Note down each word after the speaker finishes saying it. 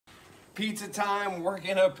Pizza time,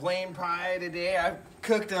 working a plain pie today. I've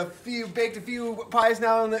baked a few pies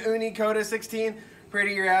now in the Ooni Koda 16.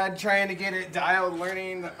 Pretty rad, trying to get it dialed,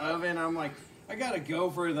 learning the oven. I'm like, I gotta go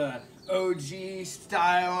for the OG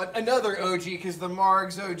style. Another OG, because the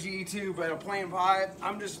Marg's OG too, but a plain pie,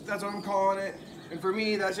 that's what I'm calling it. And for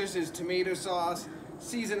me, that's just his tomato sauce,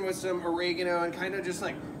 seasoned with some oregano and kind of just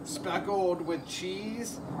like speckled with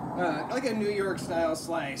cheese. Like a New York style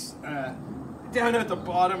slice. Down at the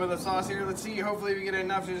bottom of the sauce here, let's see, hopefully we get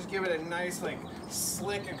enough to just give it a nice like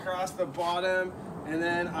slick across the bottom, and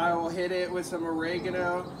then I will hit it with some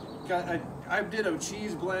oregano. I did a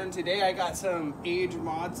cheese blend today. I got some aged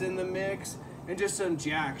mozz in the mix and just some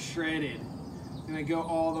jack shredded. Gonna go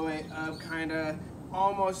all the way up, kind of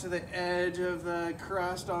almost to the edge of the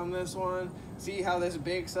crust on this one. See how this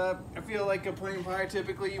bakes up. I feel like a plain pie,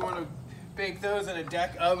 typically you want to bake those in a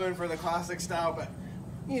deck oven for the classic style, but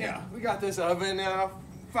you know, we got this oven now.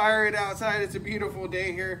 Fire it outside. It's a beautiful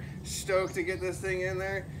day here. Stoked to get this thing in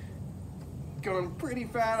there. Going pretty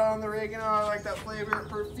fat on the oregano. I like that flavor. It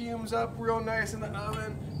perfumes up real nice in the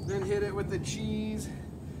oven. Then hit it with the cheese.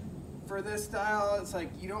 For this style, it's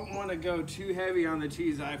like you don't want to go too heavy on the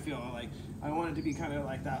cheese. I feel like I want it to be kind of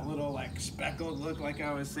like that little like speckled look, like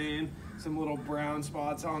I was saying. Some little brown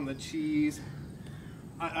spots on the cheese.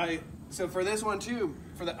 So for this one too,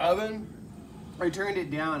 for the oven, I turned it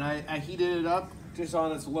down. I heated it up just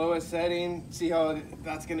on its lowest setting. See how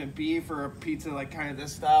that's gonna be for a pizza like kind of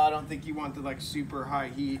this style. I don't think you want the like super high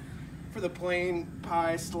heat. For the plain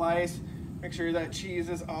pie slice, make sure that cheese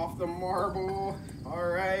is off the marble. All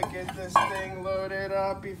right, get this thing loaded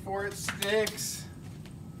up before it sticks.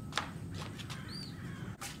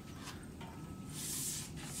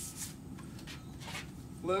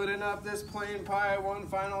 Loading up this plain pie, one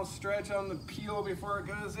final stretch on the peel before it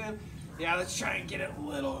goes in. Yeah, let's try and get it a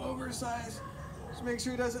little oversized. Just make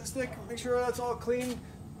sure it doesn't stick. Make sure that's all clean.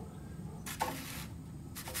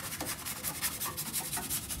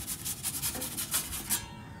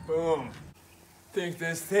 Boom. Think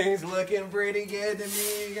this thing's looking pretty good to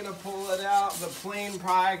me. You're gonna pull it out. The plain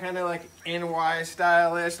pie, kind of like NY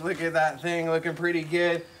stylish. Look at that thing looking pretty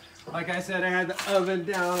good. Like I said, I had the oven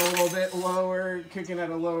down a little bit lower, cooking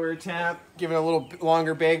at a lower temp. Give it a little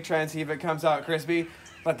longer bake, try and see if it comes out crispy.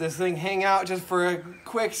 Let this thing hang out just for a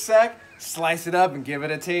quick sec, slice it up and give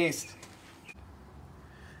it a taste.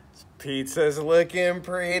 This pizza's looking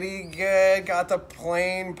pretty good. Got the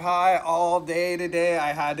plain pie all day today.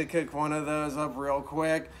 I had to cook one of those up real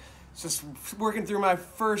quick. Just working through my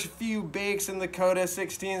first few bakes in the Koda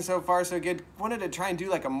 16 so far, so good. Wanted to try and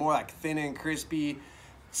do like a more like thin and crispy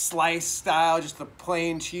slice style, just the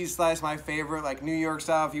plain cheese slice, my favorite, like New York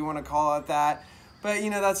style if you want to call it that. But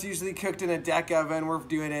you know, that's usually cooked in a deck oven. We're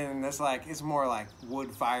doing it in this like, it's more like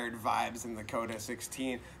wood-fired vibes in the Koda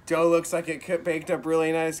 16. Dough looks like it baked up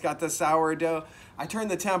really nice. Got the sourdough. I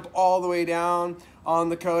turned the temp all the way down on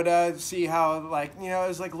the Koda. See how like, you know, it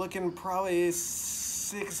was like looking probably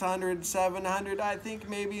 600, 700, I think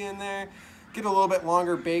maybe in there. Get a little bit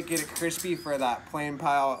longer bake, get it crispy for that plain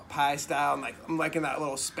pie style. I'm liking that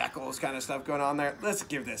little speckles kind of stuff going on there. Let's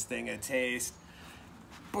give this thing a taste.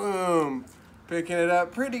 Boom. Picking it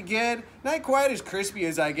up pretty good. Not quite as crispy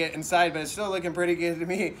as I get inside, but it's still looking pretty good to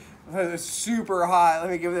me. It's super hot. Let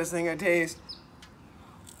me give this thing a taste.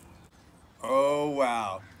 Oh,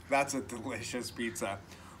 wow. That's a delicious pizza.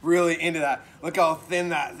 Really into that. Look how thin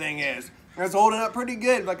that thing is. It's holding up pretty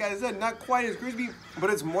good. Like I said, not quite as crispy, but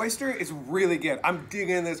it's moisture. It's really good. I'm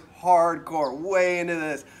digging this hardcore, way into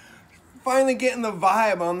this. Finally getting the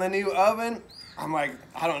vibe on the new oven. I'm like,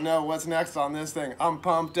 I don't know what's next on this thing. I'm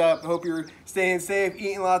pumped up. Hope you're staying safe,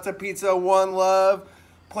 eating lots of pizza. One love.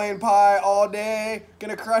 Plain pie all day.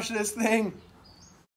 Gonna crush this thing.